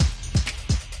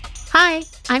Hi,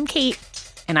 I'm Kate.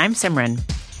 And I'm Simran.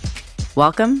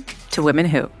 Welcome to Women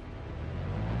Who.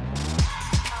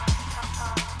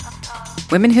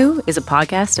 Women Who is a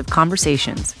podcast of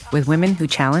conversations with women who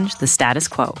challenge the status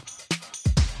quo.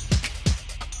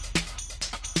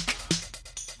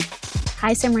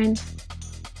 Hi, Simran.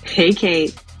 Hey,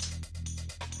 Kate.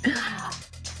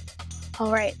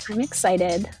 All right, I'm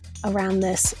excited around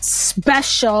this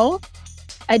special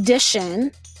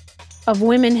edition of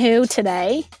Women Who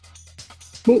today.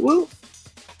 Woo woo.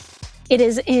 It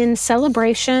is in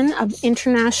celebration of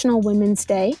International Women's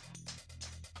Day.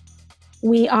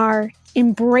 We are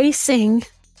embracing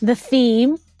the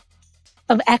theme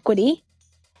of equity.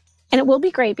 And it will be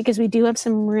great because we do have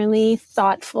some really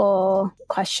thoughtful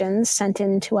questions sent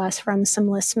in to us from some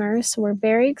listeners. So we're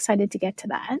very excited to get to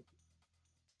that.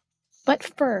 But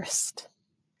first,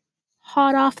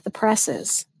 hot off the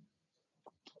presses.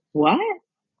 What?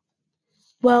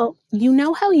 Well, you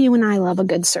know how you and I love a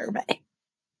good survey.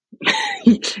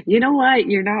 You know what?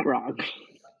 You're not wrong.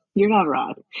 You're not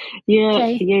wrong.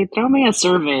 You throw me a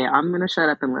survey, I'm going to shut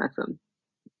up and listen.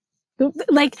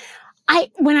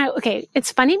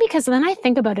 It's funny because then I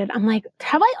think about it. I'm like,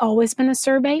 have I always been a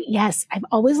survey? Yes, I've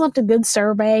always loved a good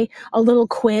survey, a little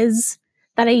quiz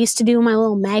that I used to do in my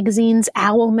little magazines,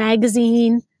 Owl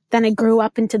magazine. Then I grew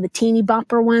up into the teeny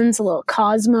bopper ones, a little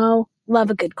Cosmo.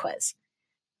 Love a good quiz.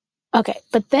 Okay,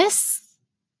 but this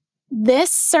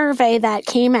survey that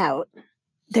came out,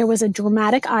 there was a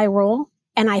dramatic eye roll,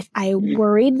 and I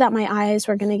worried that my eyes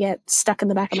were going to get stuck in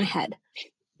the back of my head.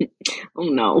 Oh,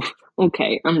 no.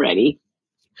 Okay, I'm ready.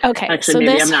 Okay. Actually,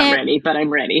 maybe I'm not ready, but I'm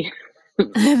ready.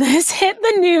 This hit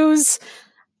the news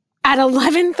at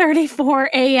 11:34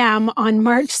 a.m. on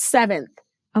March 7th,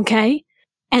 okay?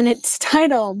 And it's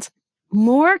titled,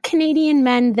 More Canadian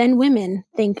Men Than Women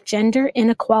Think Gender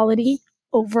Inequality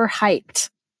Overhyped.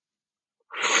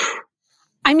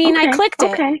 I mean, okay, I clicked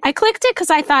it. Okay. I clicked it because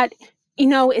I thought,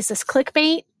 is this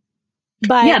clickbait?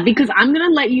 But yeah, because I'm gonna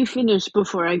let you finish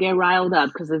before I get riled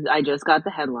up because I just got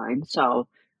the headline. So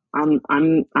I'm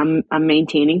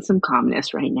maintaining some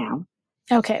calmness right now.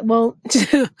 Okay, well,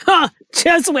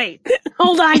 just wait.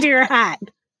 Hold on to your hat.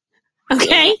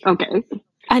 Okay. Okay.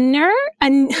 A nerve.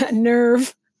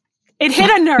 It hit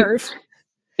a nerve.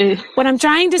 What I'm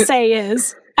trying to say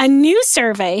is a new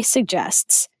survey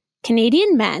suggests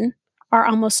Canadian men are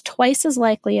almost twice as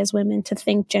likely as women to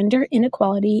think gender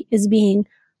inequality is being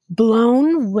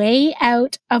blown way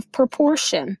out of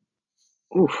proportion.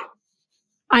 Oof.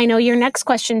 I know your next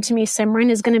question to me,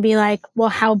 Simran, is going to be like, well,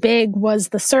 how big was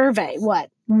the survey? What,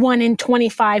 1 in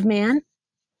 25 man?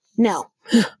 No.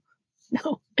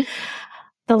 No.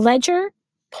 The Ledger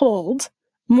polled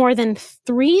more than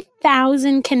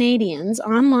 3,000 Canadians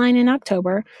online in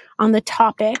October on the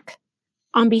topic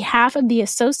on behalf of the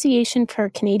Association for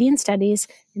Canadian Studies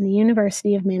in the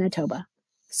University of Manitoba.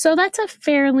 So that's a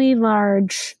fairly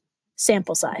large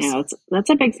sample size. Yeah, that's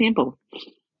a big sample.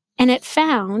 And it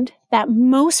found that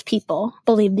most people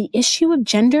believe the issue of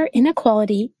gender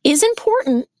inequality is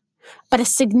important, but a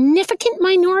significant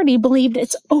minority believed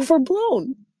it's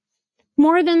overblown.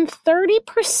 More than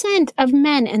 30% of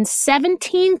men and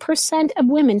 17% of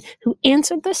women who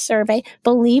answered the survey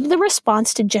believe the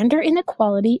response to gender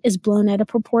inequality is blown out of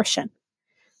proportion.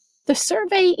 The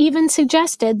survey even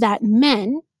suggested that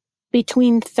men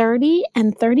between 30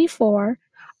 and 34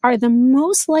 are the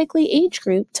most likely age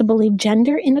group to believe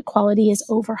gender inequality is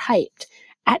overhyped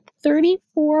at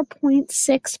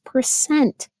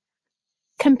 34.6%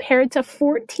 compared to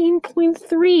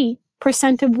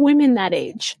 14.3% of women that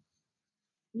age.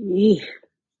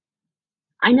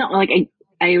 I know,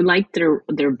 I like their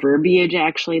verbiage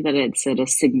actually, that it said a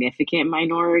significant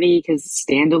minority, because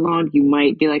standalone you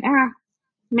might be like,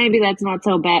 maybe that's not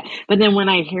so bad. But then when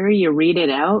I hear you read it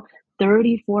out,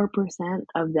 34%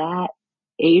 of that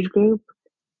age group,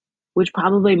 which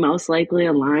probably most likely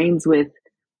aligns with,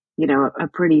 a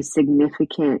pretty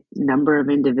significant number of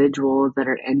individuals that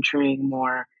are entering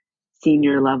more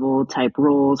senior level type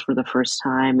roles for the first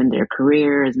time in their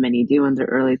career, as many do in their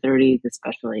early 30s,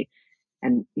 especially,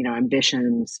 and,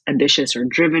 ambitious or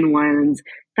driven ones.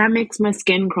 That makes my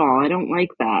skin crawl. I don't like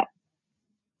that.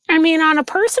 I mean, on a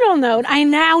personal note, I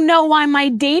now know why my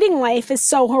dating life is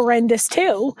so horrendous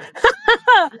too.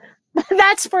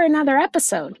 That's for another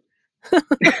episode.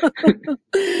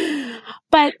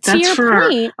 But to that's your for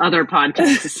point, our other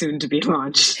podcast is soon to be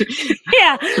launched.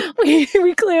 Yeah,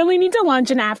 we clearly need to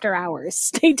launch an after hours.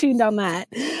 Stay tuned on that.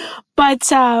 But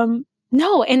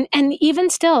no, and even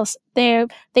still, they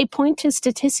point to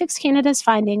Statistics Canada's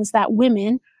findings that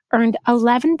women earned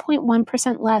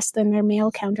 11.1% less than their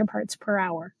male counterparts per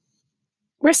hour.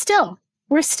 We're still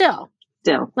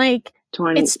Still. Like,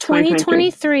 20, it's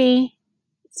 2023.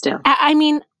 Still. I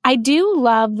mean, I do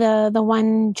love the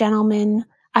one gentleman,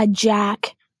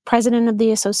 Jack, president of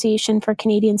the Association for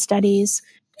Canadian Studies,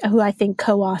 who I think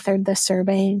co-authored this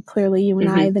survey. And clearly you and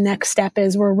I, the next step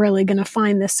is we're really going to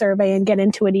find this survey and get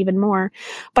into it even more.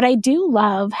 But I do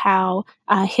love how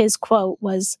his quote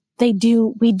was, we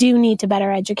do need to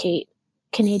better educate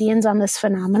Canadians on this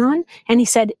phenomenon. And he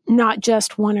said, not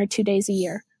just 1 or 2 days a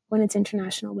year when it's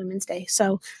International Women's Day.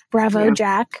 So bravo,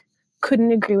 Jack.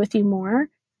 Couldn't agree with you more.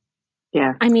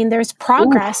 Yeah. I mean, there's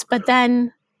progress, but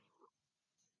then.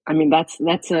 I mean, that's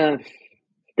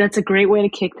a great way to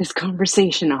kick this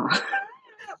conversation off.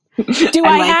 Do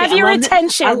I have your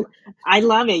attention? I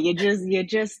love it. You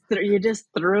just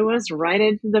threw us right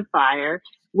into the fire.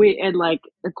 And like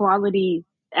equality,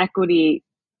 equity,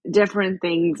 different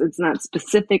things. It's not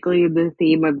specifically the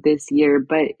theme of this year,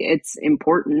 but it's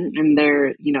important, and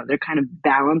they're kind of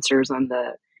balancers on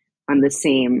the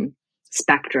same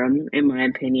spectrum, in my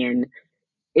opinion.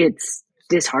 It's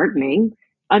disheartening.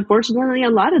 Unfortunately, a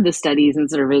lot of the studies and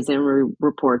surveys and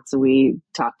reports we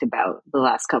talked about the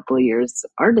last couple of years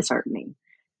are disheartening,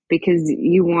 because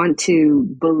you want to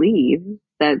believe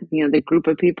that, the group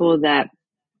of people that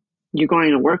you're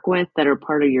going to work with, that are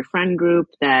part of your friend group,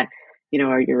 that,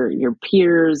 are your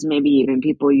peers, maybe even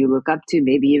people you look up to,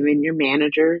 maybe even your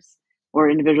managers or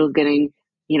individuals getting,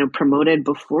 promoted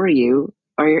before you,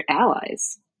 are your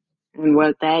allies. And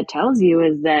what that tells you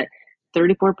is that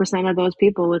 34% of those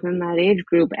people within that age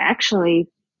group actually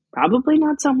probably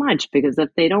not so much, because if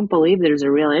they don't believe there's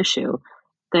a real issue,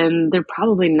 then they're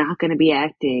probably not going to be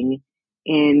acting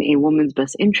in a woman's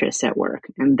best interest at work.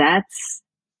 And that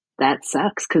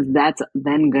sucks, because that's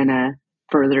then going to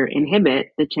further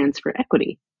inhibit the chance for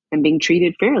equity and being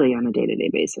treated fairly on a day-to-day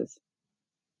basis.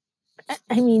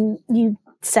 I mean, you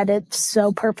said it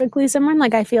so perfectly, Simran.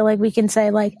 Like, I feel like we can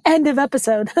say, like, end of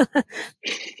episode.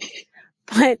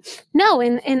 But no,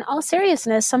 in all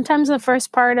seriousness, sometimes the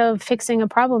first part of fixing a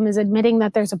problem is admitting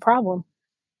that there's a problem.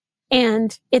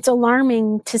 And it's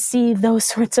alarming to see those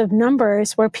sorts of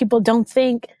numbers where people don't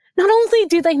think, not only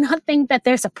do they not think that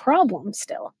there's a problem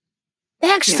still,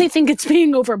 they actually think it's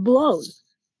being overblown.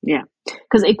 Yeah,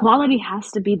 because equality has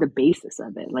to be the basis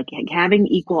of it. Like having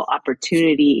equal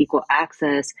opportunity, equal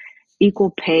access,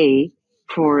 equal pay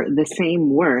for the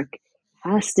same work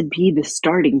has to be the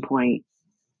starting point,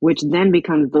 which then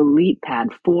becomes the leap pad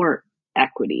for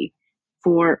equity,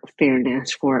 for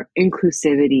fairness, for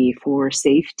inclusivity, for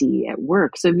safety at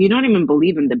work. So if you don't even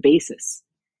believe in the basis,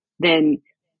 then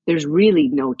there's really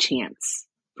no chance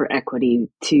for equity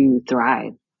to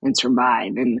thrive and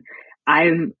survive. And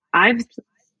I've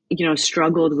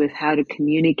struggled with how to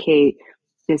communicate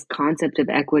this concept of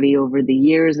equity over the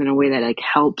years in a way that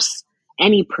helps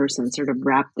any person sort of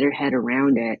wrap their head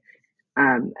around it.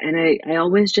 And I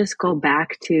always just go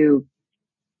back to,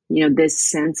 this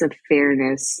sense of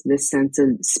fairness, this sense of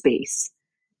space,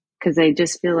 because I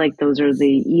just feel like those are the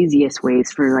easiest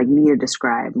ways for me to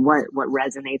describe what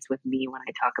resonates with me when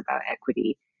I talk about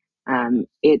equity.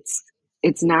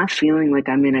 It's not feeling like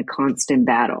I'm in a constant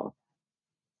battle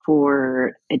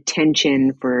for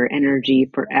attention, for energy,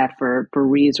 for effort, for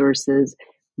resources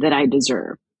that I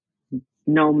deserve,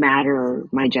 no matter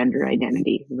my gender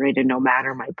identity, right? And no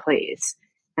matter my place.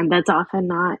 And that's often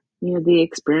not, the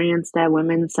experience that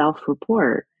women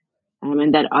self-report,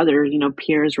 and that other,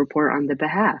 peers report on the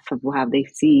behalf of how they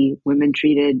see women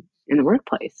treated in the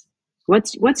workplace.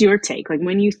 What's your take? Like,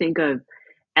 when you think of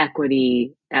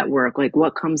equity at work, like,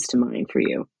 what comes to mind for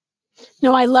you?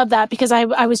 No, I love that, because I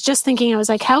was just thinking, I was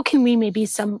like, how can we maybe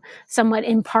somewhat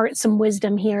impart some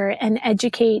wisdom here and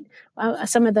educate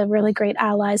some of the really great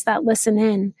allies that listen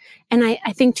in? And I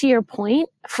think, to your point,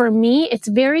 for me, it's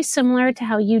very similar to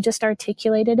how you just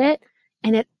articulated it.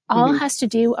 And it all has to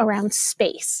do around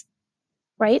space,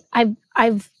 right?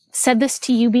 I've said this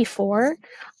to you before.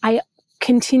 I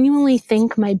continually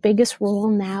think my biggest role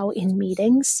now in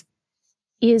meetings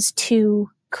is to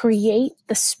create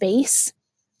the space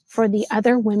for the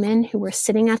other women who were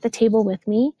sitting at the table with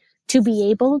me to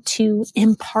be able to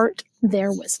impart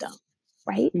their wisdom,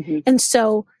 right? And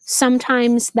so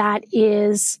sometimes that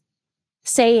is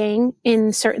saying,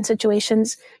 in certain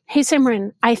situations, hey,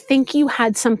 Simran, I think you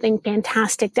had something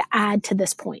fantastic to add to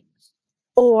this point.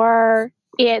 Or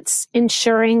it's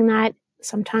ensuring that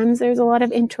sometimes there's a lot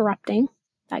of interrupting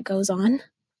that goes on.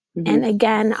 And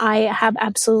again, I have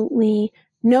absolutely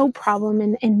no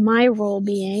problem in my role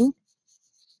being,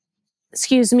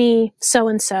 excuse me,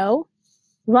 so-and-so,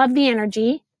 love the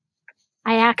energy.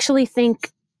 I actually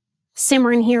think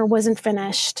Simran here wasn't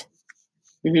finished.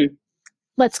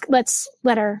 Let's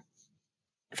let her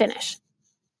finish.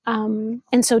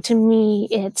 And so to me,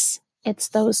 it's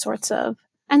those sorts of,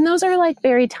 and those are like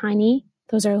very tiny,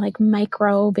 those are like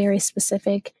micro, very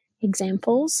specific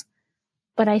examples.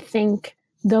 But I think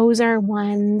those are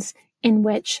ones in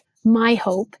which my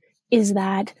hope is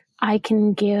that I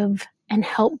can give and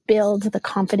help build the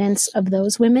confidence of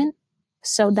those women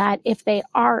so that if they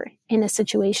are in a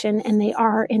situation and they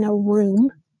are in a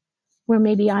room where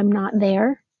maybe I'm not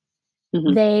there,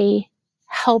 they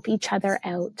help each other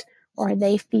out or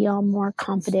they feel more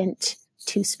confident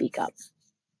to speak up.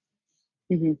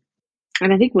 And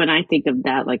I think when I think of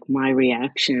that, like my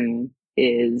reaction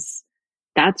is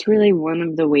that's really one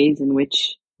of the ways in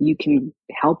which you can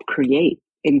help create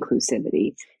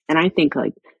inclusivity. And I think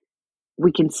like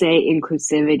we can say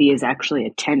inclusivity is actually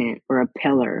a tenet or a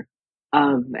pillar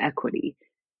of equity.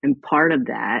 And part of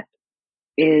that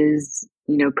is,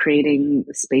 creating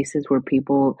spaces where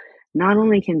people not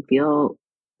only can feel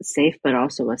safe, but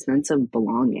also a sense of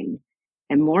belonging.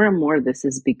 And more, this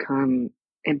has become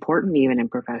important even in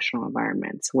professional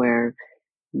environments where,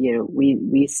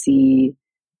 we see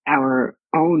our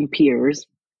own peers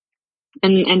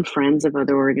and friends of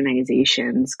other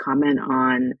organizations comment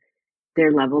on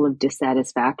their level of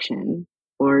dissatisfaction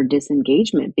or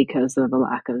disengagement because of a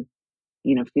lack of,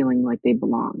 feeling like they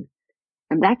belong.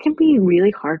 And that can be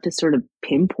really hard to sort of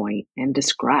pinpoint and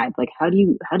describe. Like, how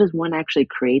does one actually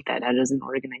create that? How does an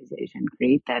organization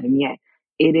create that? And yet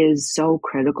it is so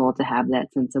critical to have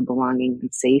that sense of belonging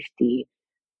and safety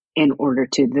in order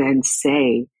to then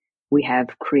say we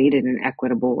have created an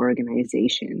equitable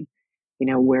organization,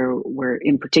 where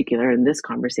in particular in this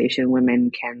conversation,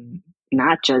 women can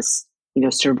not just,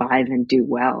 survive and do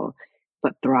well,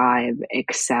 but thrive,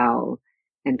 excel,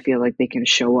 and feel like they can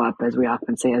show up, as we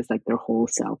often say, as like their whole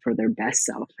self or their best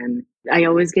self. And I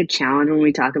always get challenged when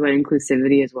we talk about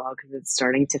inclusivity as well, because it's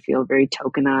starting to feel very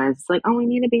tokenized. It's like, oh, we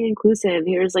need to be inclusive.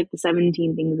 Here's like the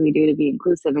 17 things we do to be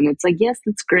inclusive. And it's like, yes,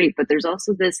 that's great. But there's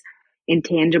also this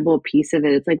intangible piece of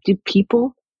it. It's like, do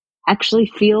people actually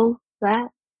feel that?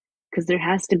 Because there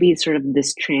has to be sort of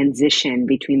this transition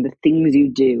between the things you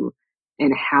do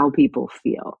and how people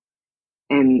feel.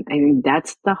 And I think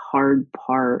that's the hard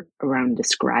part around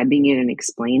describing it and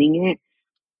explaining it.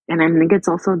 And I think it's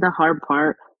also the hard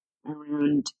part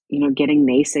around, getting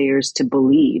naysayers to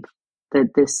believe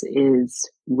that this is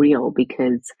real.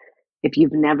 Because if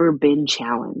you've never been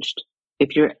challenged,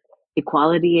 if your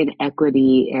equality and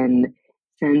equity and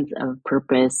sense of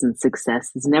purpose and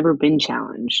success has never been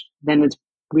challenged, then it's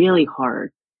really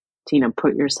hard to,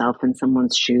 put yourself in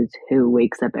someone's shoes who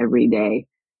wakes up every day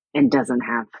and doesn't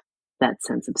have that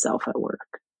sense of self at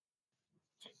work.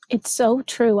 It's so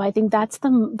true. I think that's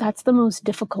the most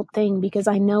difficult thing, because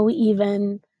I know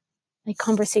even like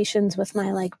conversations with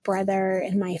my like brother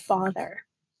and my father,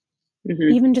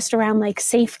 even just around like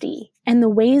safety and the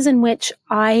ways in which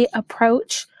I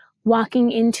approach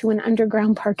walking into an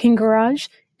underground parking garage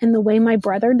and the way my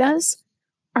brother does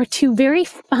are two very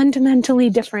fundamentally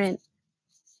different,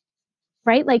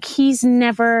 right? Like he's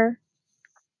never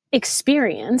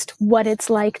experienced what it's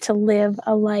like to live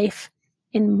a life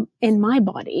in my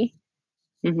body.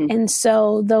 And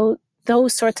so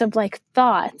those sorts of like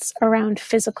thoughts around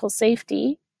physical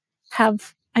safety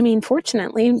have,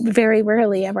 fortunately, very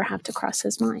rarely ever have to cross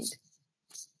his mind.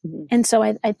 And so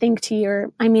I think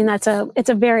it's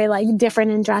a very like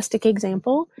different and drastic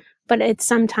example, but it's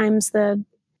sometimes the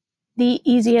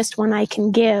easiest one I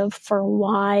can give for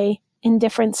why in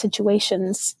different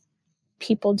situations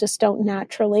people just don't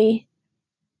naturally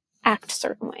act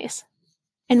certain ways.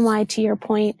 And why, to your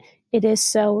point, it is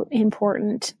so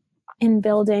important in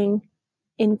building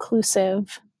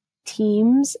inclusive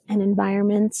teams and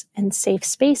environments and safe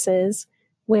spaces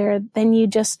where then you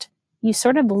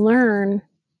sort of learn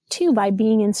too by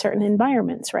being in certain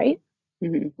environments, right?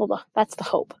 Well, that's the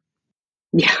hope.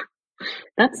 Yeah,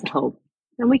 that's the hope.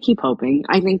 And we keep hoping.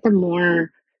 I think the more,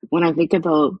 when I think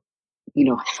about,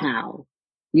 how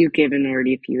you've given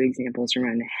already a few examples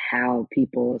around how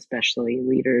people, especially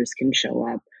leaders, can show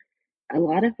up. A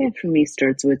lot of it for me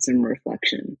starts with some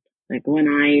reflection. Like when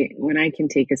I can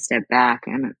take a step back,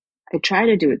 and I try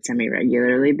to do it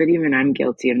semi-regularly, but even I'm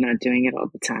guilty of not doing it all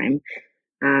the time.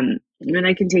 When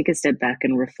I can take a step back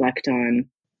and reflect on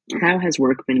how has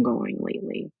work been going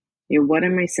lately? What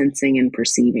am I sensing and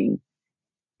perceiving,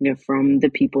 from the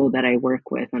people that I work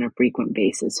with on a frequent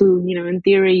basis, who, in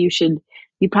theory,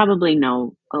 you probably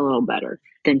know a little better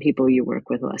than people you work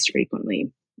with less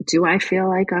frequently. Do I feel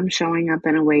like I'm showing up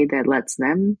in a way that lets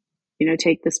them,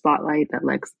 take the spotlight, that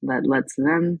lets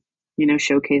them,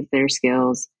 showcase their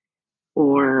skills,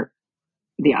 or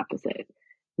the opposite?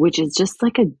 which is just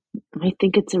like I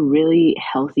think it's a really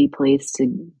healthy place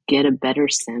to get a better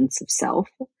sense of self,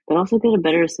 but also get a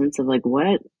better sense of like,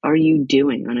 what are you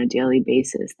doing on a daily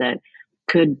basis that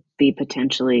could be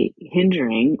potentially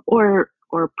hindering or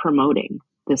promoting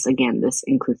this, again, this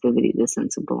inclusivity, this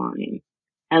sense of belonging.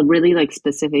 A really like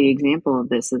specific example of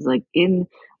this is like in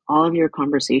all of your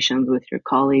conversations with your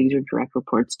colleagues or direct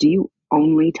reports, do you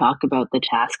only talk about the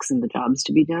tasks and the jobs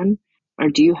to be done? Or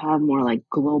do you have more like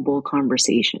global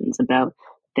conversations about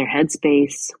their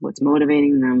headspace, what's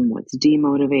motivating them, what's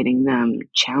demotivating them,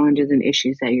 challenges and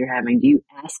issues that you're having? Do you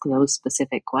ask those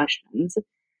specific questions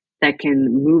that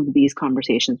can move these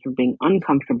conversations from being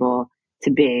uncomfortable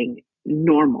to being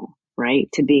normal, right?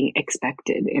 To being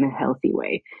expected in a healthy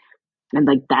way. And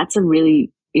like that's a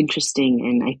really interesting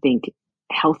and I think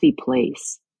healthy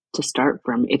place to start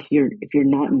from if you're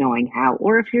not knowing how,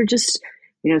 or if you're just,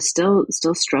 still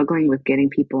struggling with getting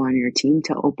people on your team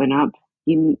to open up.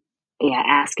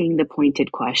 Asking the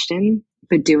pointed question,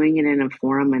 but doing it in a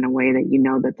forum in a way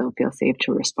that that they'll feel safe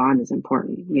to respond is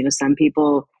important. Some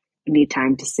people need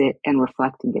time to sit and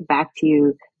reflect and get back to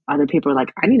you. Other people are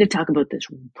like, I need to talk about this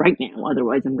right now,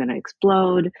 otherwise I'm going to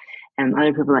explode. And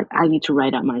other people are like, I need to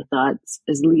write out my thoughts.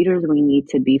 As leaders, we need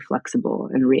to be flexible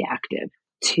and reactive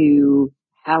to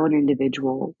how an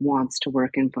individual wants to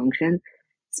work and function.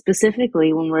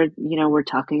 Specifically when we're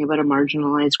talking about a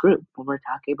marginalized group, when we're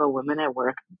talking about women at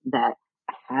work that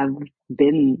have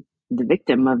been the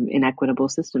victim of inequitable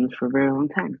systems for a very long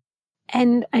time.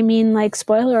 And I mean, like,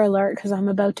 spoiler alert, because I'm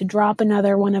about to drop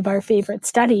another one of our favorite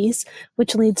studies,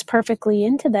 which leads perfectly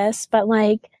into this, but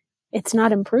like, it's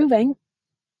not improving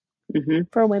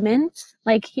for women.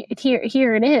 Like here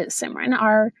it is,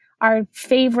 Simran, our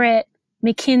favorite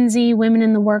McKinsey Women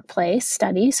in the Workplace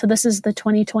study. So this is the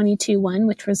 2022 one,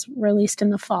 which was released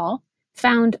in the fall,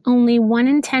 found only 1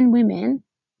 in 10 women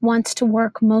wants to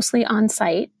work mostly on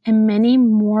site, and many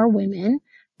more women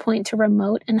point to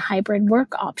remote and hybrid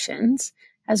work options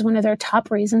as one of their top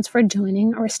reasons for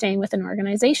joining or staying with an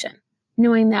organization.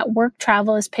 Knowing that work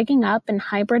travel is picking up and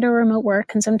hybrid or remote work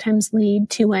can sometimes lead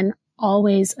to an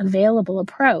always available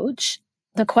approach,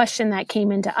 the question that came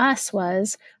into us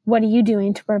was, what are you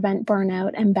doing to prevent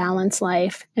burnout and balance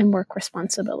life and work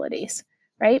responsibilities?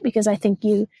 Right? Because I think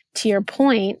to your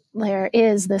point, there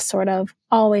is this sort of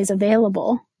always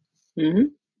available. Mm-hmm.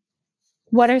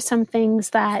 What are some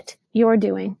things that you're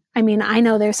doing? I mean, I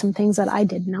know there's some things that I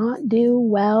did not do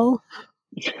well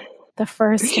the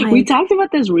first time. We talked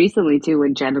about this recently too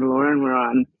when Jen and Lauren were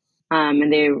on.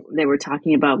 And they were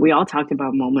talking about, we all talked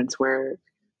about moments where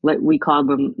we called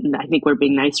them, I think we're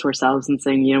being nice to ourselves and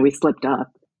saying, we slipped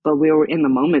up, but we were in the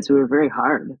moments, we were very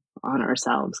hard on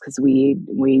ourselves because we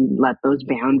let those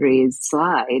boundaries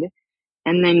slide.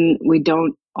 And then we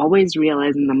don't always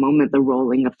realize in the moment the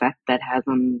rolling effect that has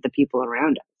on the people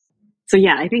around us. So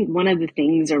yeah, I think one of the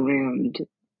things around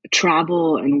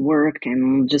travel and work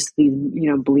and just these,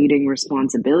 bleeding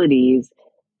responsibilities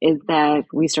is that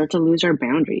we start to lose our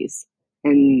boundaries.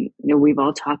 And, we've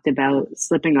all talked about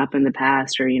slipping up in the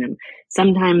past, or,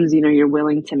 sometimes, you're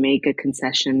willing to make a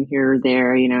concession here or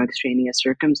there, extraneous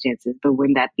circumstances. But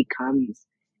when that becomes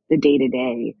the day to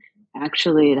day,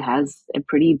 actually, it has a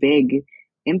pretty big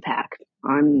impact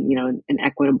on, an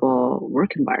equitable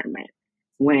work environment.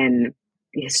 When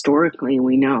historically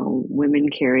we know women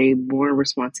carry more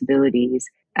responsibilities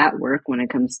at work when it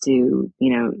comes to,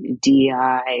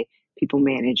 DEI, people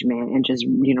management, and just,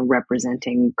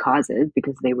 representing causes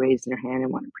because they raise their hand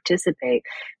and want to participate,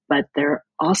 but they're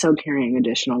also carrying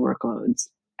additional workloads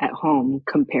at home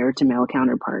compared to male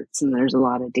counterparts. And there's a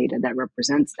lot of data that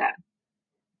represents that.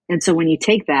 And so when you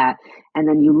take that and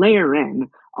then you layer in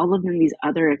all of them, these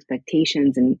other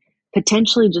expectations and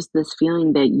potentially just this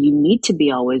feeling that you need to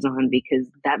be always on because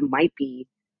that might be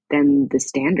then the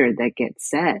standard that gets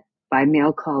set by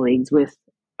male colleagues with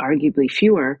arguably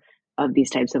fewer of these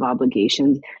types of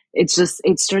obligations, it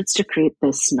starts to create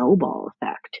this snowball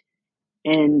effect.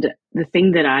 And the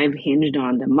thing that I've hinged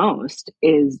on the most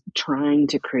is trying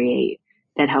to create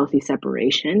that healthy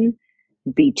separation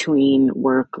between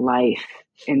work life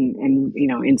and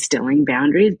instilling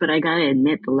boundaries. But I gotta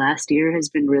admit, the last year has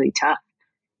been really tough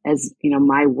as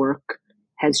my work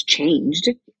has changed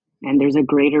and there's a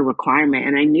greater requirement.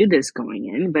 And I knew this going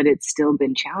in, but it's still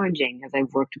been challenging as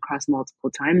I've worked across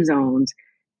multiple time zones.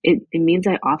 It means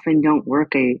I often don't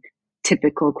work a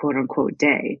typical quote unquote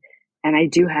day. And I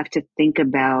do have to think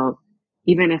about,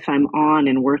 even if I'm on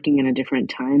and working in a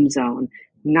different time zone,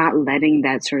 not letting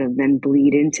that sort of then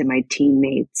bleed into my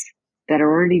teammates that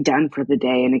are already done for the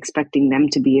day and expecting them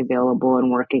to be available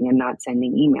and working and not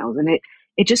sending emails. And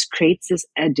it just creates this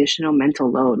additional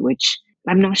mental load, which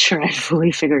I'm not sure I've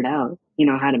fully figured out,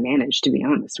 how to manage, to be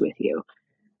honest with you.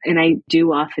 And I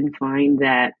do often find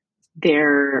that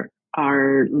there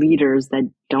are leaders that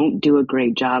don't do a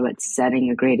great job at setting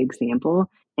a great example.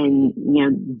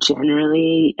 And,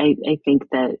 generally, I think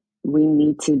that we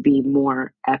need to be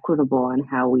more equitable in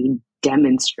how we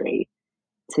demonstrate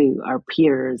to our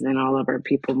peers and all of our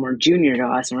people more junior to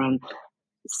us around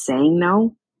saying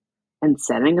no and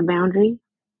setting a boundary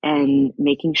and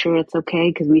making sure it's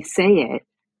okay, because we say it,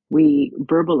 we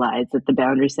verbalize that the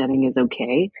boundary setting is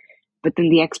okay, but then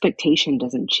the expectation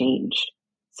doesn't change.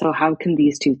 So how can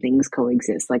these two things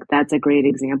coexist? Like, that's a great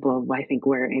example of, I think,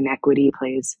 where inequity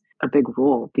plays a big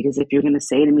role. Because if you're going to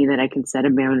say to me that I can set a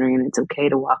boundary and it's okay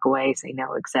to walk away, say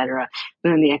no, etc.,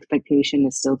 then the expectation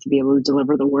is still to be able to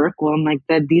deliver the work. Well, I'm like,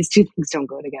 that these two things don't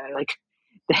go together. Like,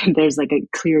 there's like a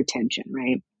clear tension,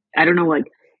 right? I don't know what,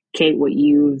 Kate, what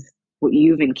you've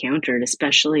encountered,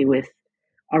 especially with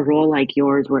a role like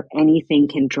yours where anything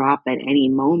can drop at any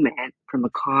moment from a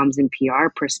comms and PR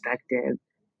perspective.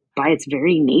 By its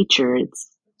very nature,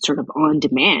 it's sort of on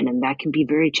demand, and that can be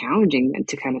very challenging then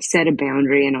to kind of set a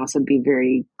boundary and also be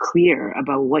very clear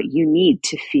about what you need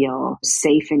to feel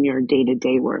safe in your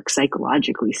day-to-day work,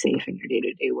 psychologically safe in your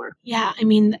day-to-day work. Yeah, I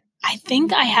mean, I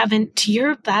think I haven't,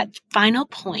 to that final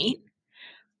point,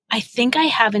 I think I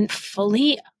haven't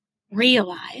fully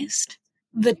realized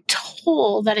the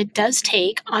toll that it does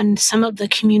take on some of the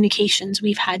communications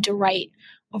we've had to write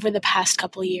over the past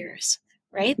couple of years,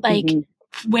 right? Like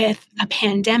with a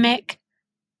pandemic,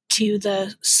 to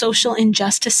the social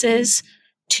injustices,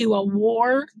 to a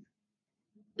war,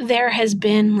 there has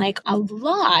been like a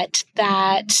lot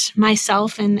that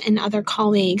myself and other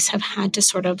colleagues have had to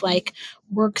sort of like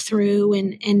work through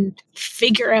and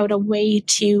figure out a way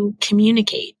to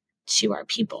communicate to our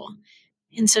people.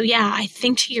 And so, yeah, I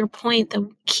think to your point, the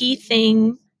key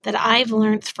thing that I've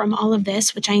learned from all of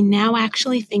this, which I now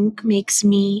actually think makes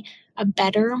me a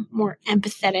better, more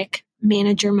empathetic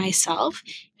manager myself,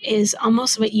 is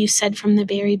almost what you said from the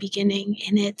very beginning.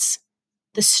 And it's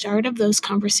the start of those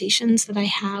conversations that I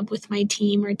have with my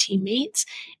team or teammates.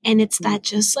 And it's that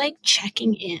just like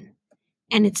checking in.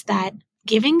 And it's that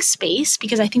giving space,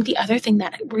 because I think the other thing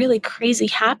that really crazy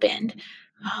happened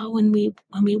when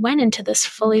we went into this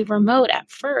fully remote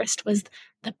at first was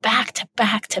the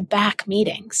back-to-back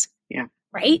meetings. Yeah.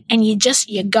 Right? And you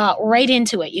got right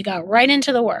into it. You got right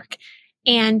into the work.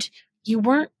 And you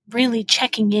weren't really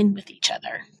checking in with each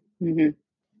other. Mm-hmm.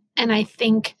 And I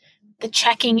think the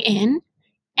checking in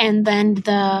and then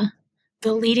the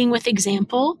leading with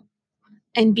example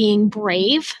and being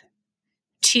brave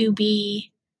to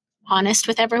be honest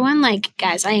with everyone, like,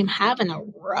 guys, I am having a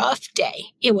rough day.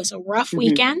 It was a rough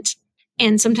weekend.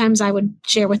 And sometimes I would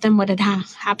share with them what had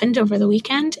happened over the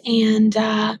weekend and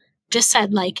just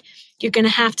said, like, you're going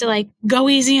to have to like go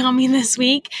easy on me this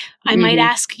week. I might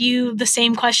ask you the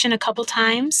same question a couple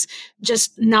times,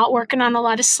 just not working on a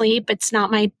lot of sleep. It's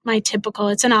not my typical,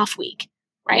 it's an off week,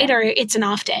 right? Yeah. Or it's an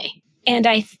off day. And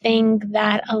I think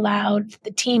that allowed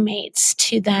the teammates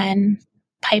to then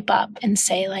pipe up and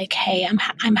say like, hey,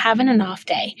 I'm having an off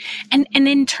day. And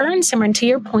in turn, Simran, to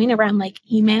your point around like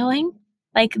emailing,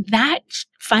 like that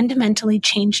fundamentally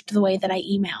changed the way that I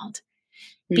emailed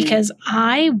because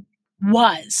I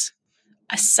was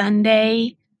a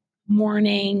Sunday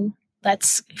morning,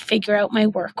 let's figure out my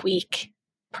work week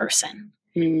person.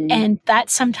 And that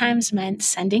sometimes meant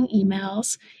sending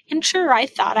emails. And sure, I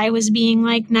thought I was being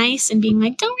like nice and being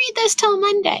like, don't read this till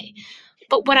Monday.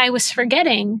 But what I was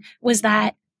forgetting was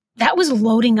that was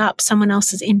loading up someone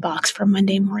else's inbox for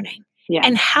Monday morning. Yeah.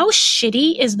 And how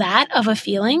shitty is that of a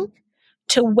feeling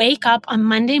to wake up on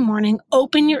Monday morning,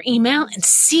 open your email and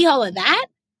see all of that?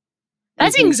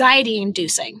 That's anxiety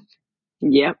inducing.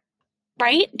 Yep.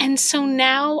 Right? And so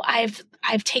now I've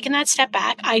taken that step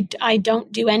back. I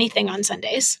don't do anything on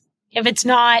Sundays. If it's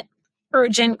not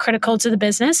urgent, critical to the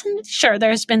business, and sure,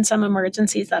 there's been some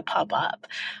emergencies that pop up,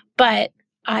 but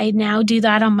I now do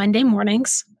that on Monday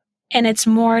mornings. And it's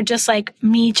more just like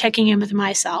me checking in with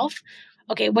myself.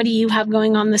 Okay, what do you have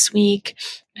going on this week?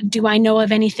 Do I know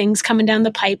of any things coming down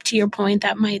the pipe, to your point,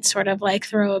 that might sort of like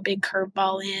throw a big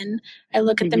curveball in? I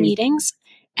look at the meetings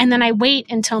and then I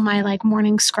wait until my like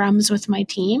morning scrums with my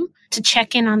team to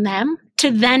check in on them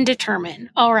to then determine,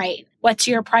 all right, what's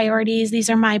your priorities? These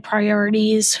are my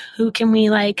priorities. Who can we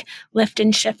like lift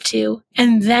and shift to?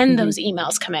 And then those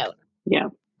emails come out. Yeah.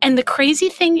 And the crazy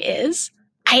thing is,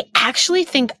 I actually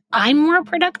think I'm more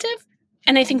productive,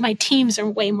 and I think my teams are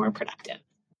way more productive.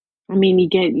 I mean, you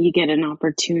get an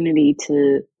opportunity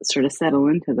to sort of settle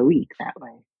into the week that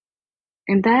way.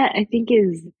 And that, I think,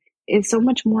 is so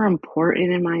much more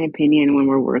important, in my opinion, when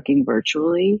we're working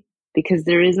virtually, because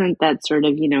there isn't that sort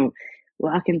of,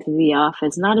 walk into the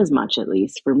office, not as much, at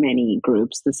least for many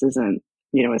groups. This isn't,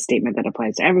 a statement that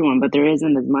applies to everyone, but there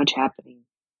isn't as much happening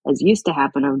as used to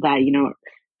happen of that,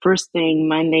 first thing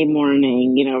Monday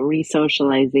morning,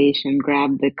 re-socialization,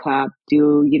 grab the cup,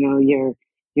 do,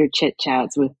 your chit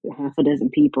chats with half a dozen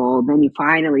people. Then you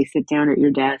finally sit down at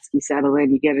your desk, you settle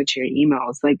in, you get into your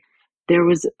emails. Like, there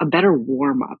was a better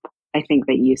warm up, I think,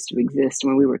 that used to exist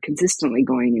when we were consistently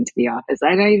going into the office.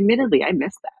 And admittedly, I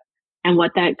miss that. And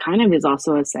what that kind of is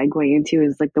also a segue into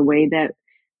is like the way that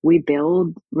we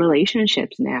build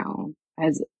relationships now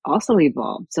has also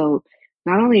evolved. So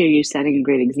not only are you setting a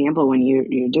great example when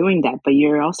you're doing that, but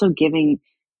you're also giving,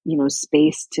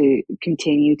 space to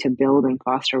continue to build and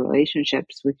foster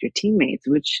relationships with your teammates,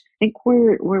 which I think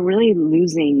we're really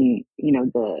losing,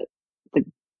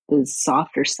 the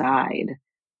softer side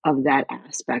of that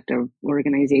aspect of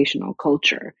organizational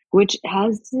culture, which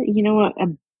has,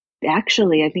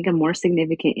 actually, I think, a more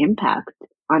significant impact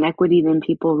on equity than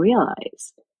people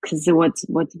realize. Because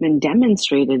what's been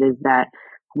demonstrated is that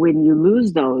when you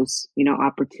lose those,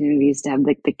 opportunities to have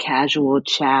like the casual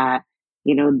chat,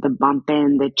 the bump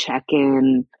in, the check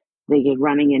in, they get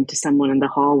running into someone in the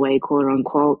hallway, quote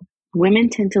unquote, women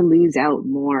tend to lose out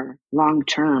more long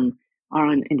term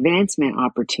on advancement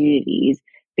opportunities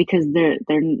because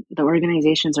the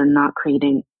organizations are not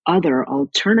creating other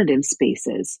alternative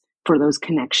spaces for those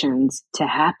connections to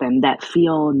happen that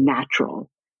feel natural,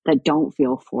 that don't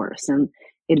feel forced. And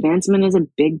advancement is a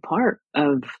big part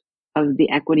of the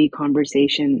equity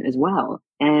conversation as well.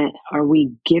 And are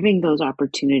we giving those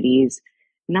opportunities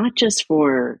not just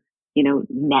for,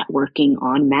 networking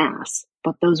en masse,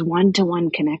 but those one-to-one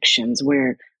connections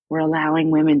where we're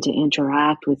allowing women to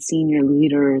interact with senior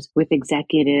leaders, with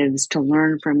executives, to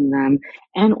learn from them,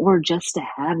 and or just to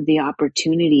have the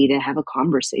opportunity to have a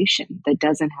conversation that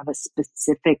doesn't have a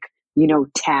specific,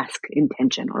 task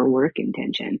intention or work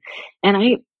intention. And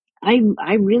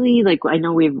I really I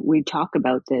know we talk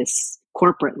about this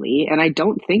corporately, and I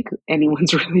don't think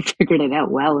anyone's really figured it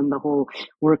out well in the whole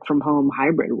work from home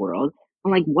hybrid world.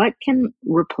 I'm like, what can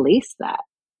replace that?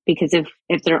 Because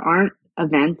if there aren't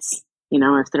events,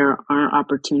 if there aren't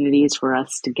opportunities for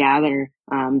us to gather,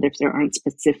 if there aren't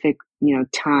specific,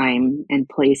 time and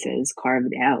places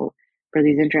carved out for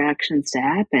these interactions to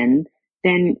happen,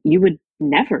 then you would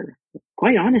never,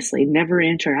 quite honestly, never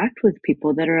interact with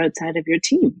people that are outside of your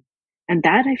team. And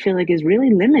that, I feel like, is really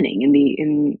limiting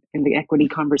in the equity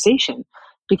conversation,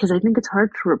 because I think it's hard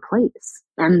to replace.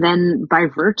 And then by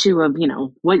virtue of,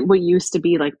 what used to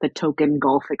be like the token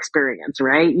golf experience,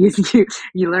 right?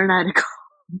 You learn how to golf.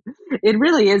 It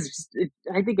really is.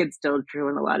 I think it's still true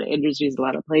in a lot of industries, a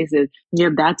lot of places.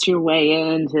 That's your way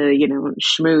in to,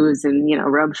 schmooze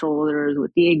and, rub shoulders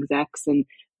with the execs and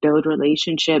build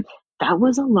relationship. That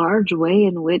was a large way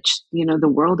in which, the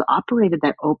world operated,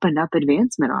 that opened up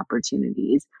advancement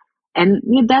opportunities. And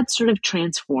that sort of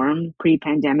transformed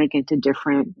pre-pandemic into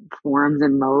different forms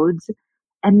and modes.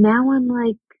 And now I'm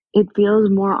like, it feels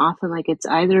more often like it's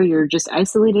either you're just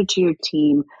isolated to your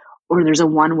team, or there's a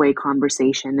one-way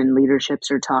conversation and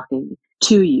leaderships are talking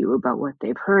to you about what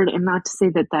they've heard. And not to say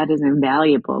that that is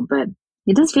invaluable, but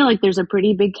it does feel like there's a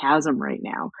pretty big chasm right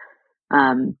now.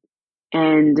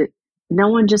 And no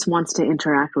one just wants to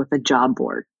interact with a job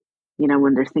board,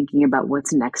 when they're thinking about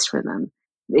what's next for them.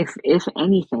 If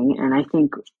anything, and I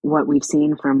think what we've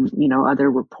seen from, other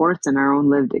reports and our own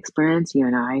lived experience, you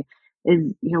and I,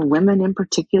 is, women in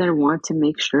particular want to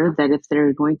make sure that if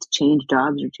they're going to change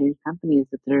jobs or change companies,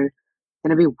 that they're going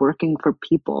to be working for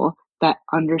people that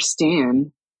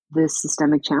understand the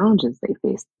systemic challenges they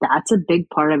face. That's a big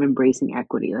part of embracing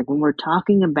equity. Like when we're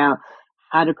talking about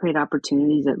how to create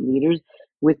opportunities at leaders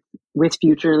with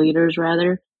future leaders,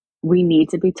 rather, we need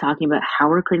to be talking about how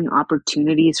we're creating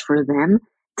opportunities for them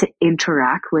to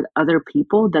interact with other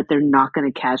people that they're not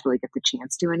going to casually get the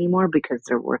chance to anymore because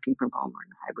they're working from home or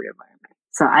in a hybrid environment.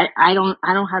 So I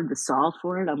don't have the solve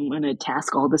for it. I'm going to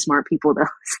task all the smart people that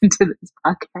listen to this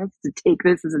podcast to take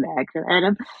this as an action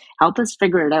item. Help us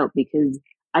figure it out, because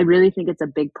I really think it's a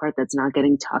big part that's not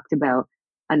getting talked about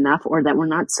enough, or that we're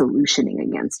not solutioning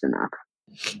against enough.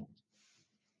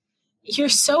 You're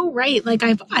so right. Like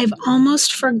I've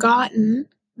almost forgotten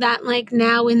that, like,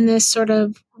 now in this sort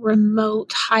of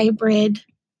remote hybrid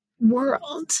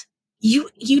world, you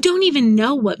don't even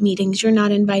know what meetings you're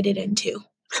not invited into.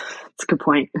 That's a good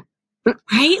point.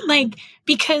 right? Like,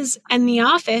 because in the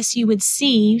office, you would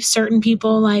see certain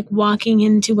people like walking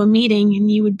into a meeting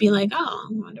and you would be like, oh,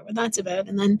 I wonder what that's about.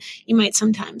 And then you might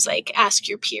sometimes like ask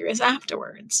your peers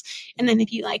afterwards. And then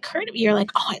if you like heard it, you're like,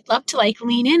 oh, I'd love to like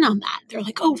lean in on that. They're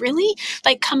like, oh, really?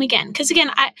 Like, come again. Because again,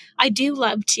 I do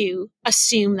love to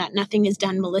assume that nothing is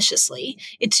done maliciously.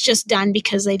 It's just done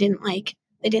because they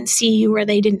didn't see you or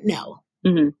they didn't know.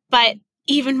 Mm-hmm. But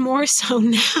even more so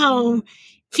now,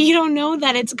 if you don't know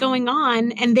that it's going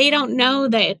on and they don't know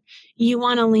that you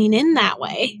want to lean in that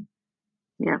way.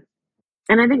 Yeah.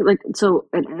 And I think so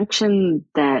an action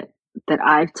that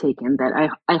I've taken that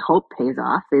I hope pays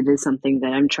off, it is something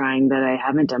that I'm trying that I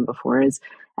haven't done before, is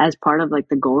as part of like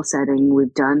the goal setting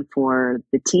we've done for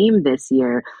the team this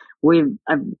year, we've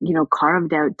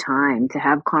carved out time to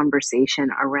have conversation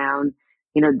around,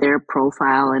 their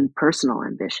profile and personal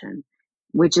ambition,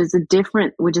 which is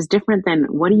different than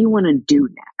what do you want to do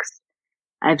next.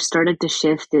 I've started to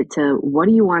shift it to what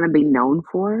do you want to be known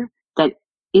for that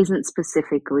isn't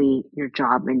specifically your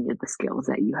job and the skills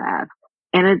that you have.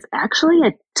 And it's actually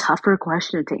a tougher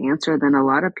question to answer than a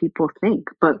lot of people think.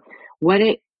 But what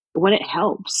it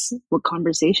helps, what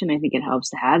conversation I think it helps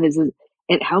to have is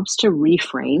it helps to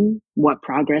reframe what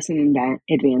progress and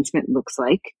advancement looks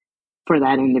like for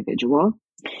that individual.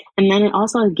 And then it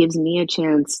also gives me a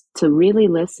chance to really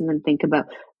listen and think about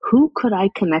who could I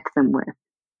connect them with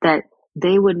that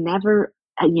they would never,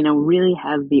 really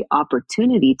have the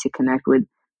opportunity to connect with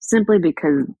simply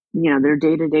because, their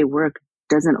day-to-day work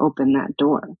doesn't open that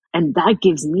door. And that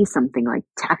gives me something like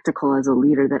tactical as a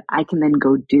leader that I can then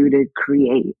go do to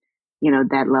create,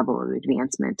 that level of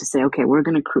advancement to say, okay,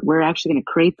 we're actually going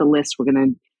to create the list. We're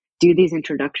going to do these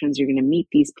introductions. You're going to meet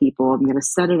these people. I'm going to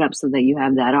set it up so that you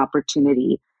have that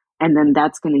opportunity. And then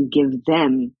that's going to give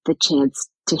them the chance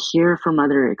to hear from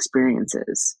other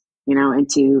experiences, and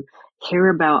to hear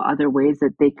about other ways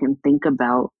that they can think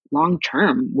about long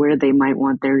term where they might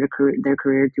want their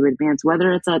career to advance,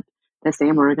 whether it's at the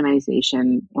same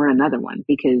organization or another one,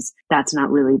 because that's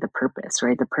not really the purpose,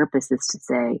 right? The purpose is to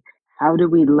say, how do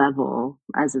we level,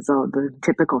 as is the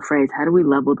typical phrase, how do we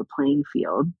level the playing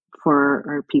field for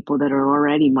our people that are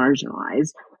already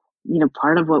marginalized?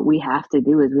 Part of what we have to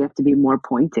do is we have to be more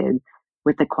pointed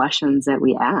with the questions that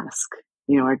we ask,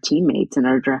 our teammates and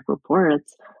our direct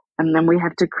reports. And then we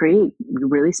have to create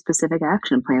really specific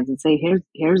action plans and say,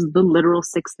 here's the literal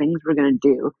 6 things we're going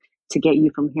to do to get you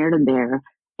from here to there.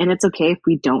 And it's okay if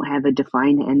we don't have a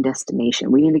defined end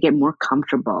destination. We need to get more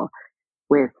comfortable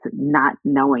with not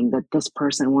knowing that this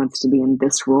person wants to be in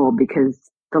this role because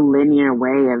the linear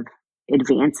way of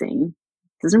advancing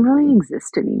doesn't really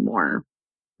exist anymore.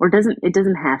 Or it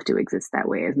doesn't have to exist that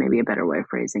way, is maybe a better way of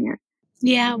phrasing it.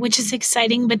 Yeah, which is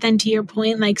exciting, but then to your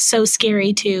point, like so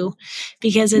scary too,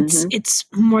 because it's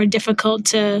more difficult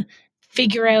to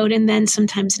figure out and then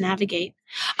sometimes navigate.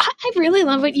 I really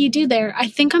love what you do there. I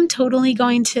think I'm totally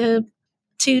going to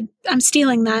I'm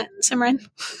stealing that, Simran.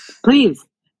 Please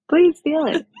steal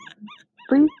it.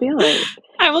 Please steal it.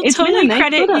 I will totally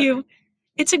credit you.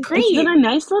 It's been a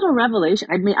nice little revelation.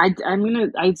 I mean,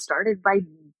 I started by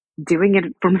doing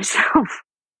it for myself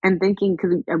and thinking,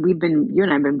 because you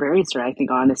and I have been very, I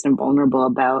think, honest and vulnerable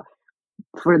about,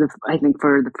 for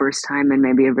the first time in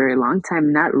maybe a very long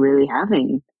time, not really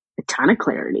having a ton of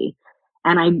clarity.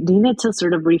 And I needed to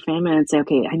sort of reframe it and say,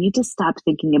 okay, I need to stop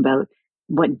thinking about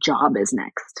what job is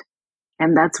next.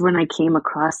 And that's when I came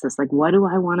across this, like, what do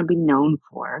I want to be known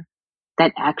for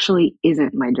that actually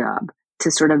isn't my job,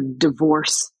 to sort of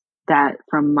divorce that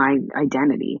from my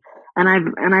identity. And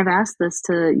I've asked this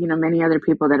to, many other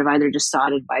people that have either just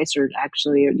sought advice or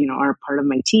actually, are part of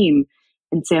my team,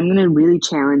 and say, I'm going to really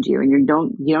challenge you. And you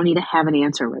don't need to have an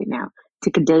answer right now.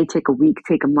 Take a day, take a week,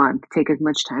 take a month, take as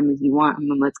much time as you want. And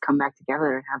then let's come back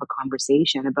together and have a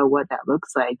conversation about what that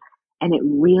looks like. And it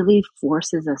really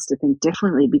forces us to think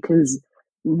differently, because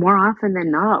more often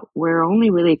than not, we're only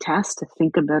really tasked to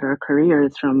think about our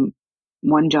careers from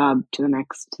one job to the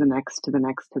next, to the next, to the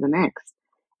next, to the next.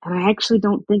 And I actually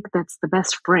don't think that's the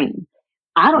best frame.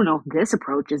 I don't know if this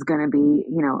approach is going to be,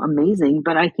 amazing,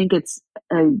 but I think it's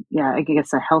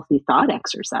a healthy thought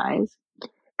exercise,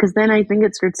 because then I think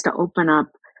it starts to open up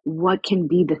what can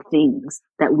be the things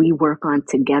that we work on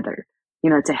together,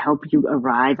 to help you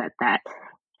arrive at that.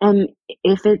 And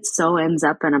if it so ends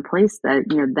up in a place that,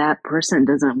 that person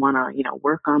doesn't want to,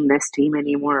 work on this team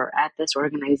anymore or at this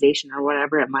organization or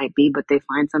whatever it might be, but they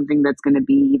find something that's going to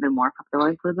be even more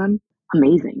fulfilling for them,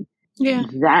 amazing. Yeah.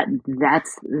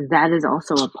 That is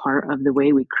also a part of the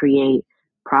way we create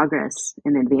progress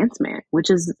and advancement,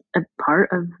 which is a part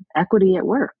of equity at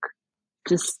work.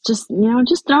 just throwing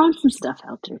some stuff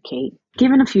out there, Kate.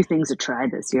 Giving a few things a try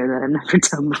this year that I've never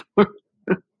done before.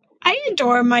 I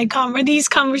adore these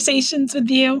conversations with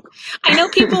you. I know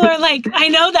people are like, I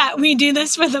know that we do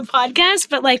this for the podcast,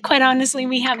 but like, quite honestly,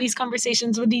 we have these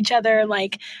conversations with each other.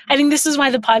 Like, I think this is why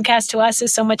the podcast to us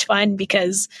is so much fun,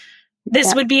 because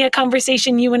this would be a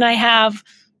conversation you and I have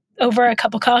over a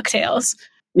couple cocktails.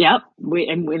 Yep. We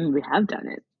have done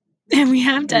it. And we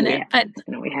have done it.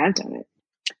 We have done it.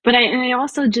 But I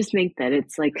also just think that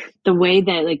it's like the way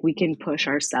that like we can push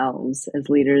ourselves as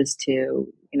leaders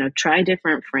to, try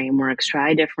different frameworks,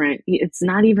 it's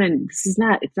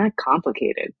not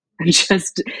complicated.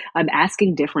 I'm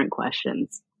asking different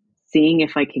questions, seeing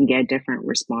if I can get different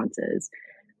responses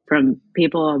from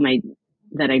people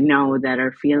that I know that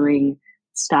are feeling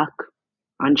stuck,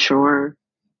 unsure,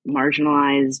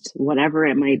 marginalized, whatever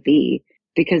it might be.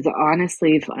 Because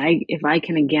honestly, if I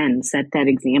can again set that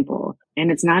example,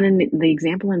 and it's not the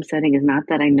example I'm setting is not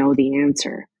that I know the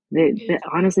answer.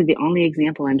 Honestly, the only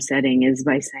example I'm setting is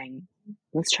by saying,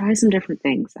 let's try some different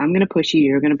things. I'm going to push you.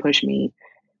 You're going to push me.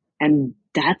 And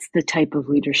that's the type of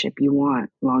leadership you want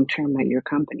long-term at your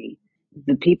company.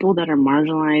 The people that are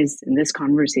marginalized in this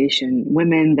conversation,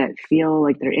 women that feel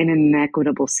like they're in an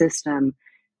inequitable system,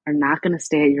 are not going to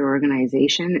stay at your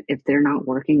organization if they're not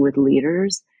working with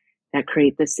leaders that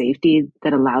create the safety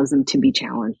that allows them to be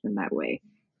challenged in that way.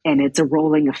 And it's a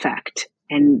rolling effect.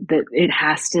 And that it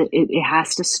has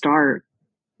to start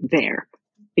there,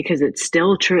 because it's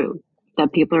still true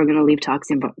that people are going to leave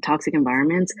toxic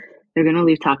environments. They're going to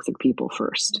leave toxic people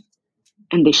first,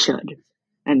 and they should.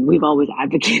 And we've always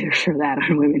advocated for that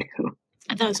on Women Who.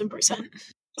 1,000%.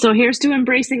 So here's to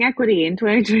embracing equity in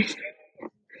 2020.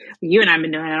 You and I have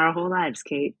been doing it our whole lives,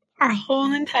 Kate. Our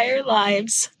whole entire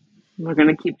lives. We're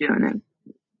going to keep doing it.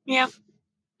 Yeah.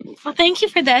 Well, thank you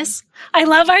for this. I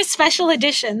love our special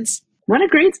editions. What a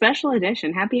great special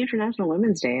edition. Happy International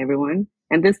Women's Day, everyone.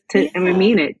 And we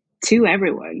mean it to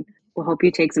everyone. We'll hope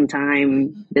you take some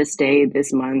time this day,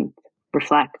 this month,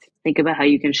 reflect. Think about how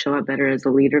you can show up better as a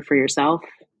leader for yourself,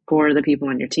 for the people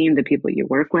on your team, the people you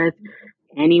work with,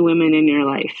 any women in your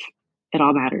life. It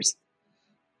all matters.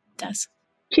 It does.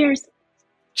 Cheers.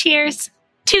 Cheers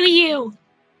to you.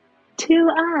 To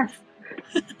us.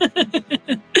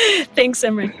 Thanks,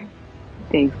 Simran.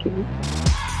 Thank you.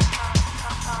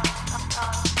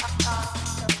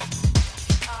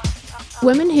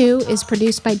 Women Who is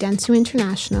produced by Dentsu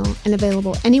International and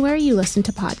available anywhere you listen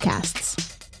to podcasts.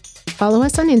 Follow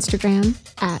us on Instagram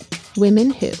at Women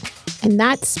Who, and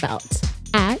that's spelled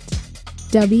at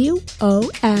WOMXN_WHO.